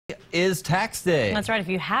Is tax day. That's right. If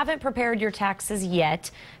you haven't prepared your taxes yet,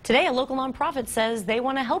 today a local nonprofit says they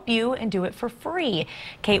want to help you and do it for free.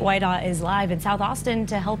 Kate Whiteaw is live in South Austin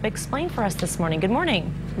to help explain for us this morning. Good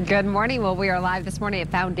morning. Good morning. Well, we are live this morning at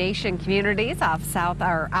Foundation Communities off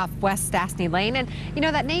West Stastny Lane. And you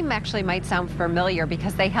know, that name actually might sound familiar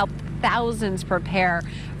because they help thousands prepare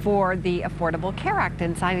for the Affordable Care Act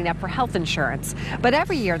and signing up for health insurance. But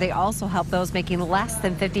every year they also help those making less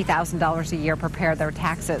than $50,000 a year prepare their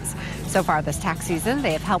taxes. So far this tax season,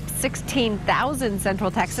 they have helped 16,000 Central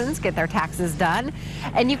Texans get their taxes done.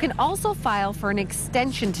 And you can also file for an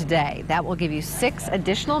extension today. That will give you 6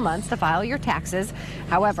 additional months to file your taxes.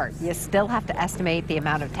 However, you still have to estimate the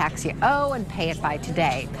amount of tax you owe and pay it by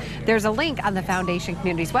today. There's a link on the Foundation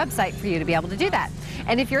Communities website for you to be able to do that.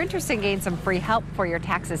 And if you're interested in getting some free help for your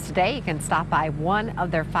taxes today, you can stop by one of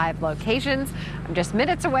their 5 locations. I'm just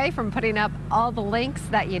minutes away from putting up all the links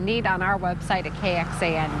that you need on our website at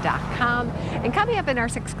KXAN.com. And coming up in our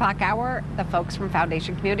 6 o'clock hour, the folks from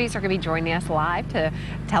Foundation Communities are going to be joining us live to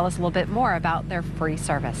tell us a little bit more about their free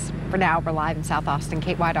service. For now, we're live in South Austin.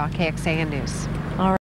 Kate Whiteaw, KXAN News.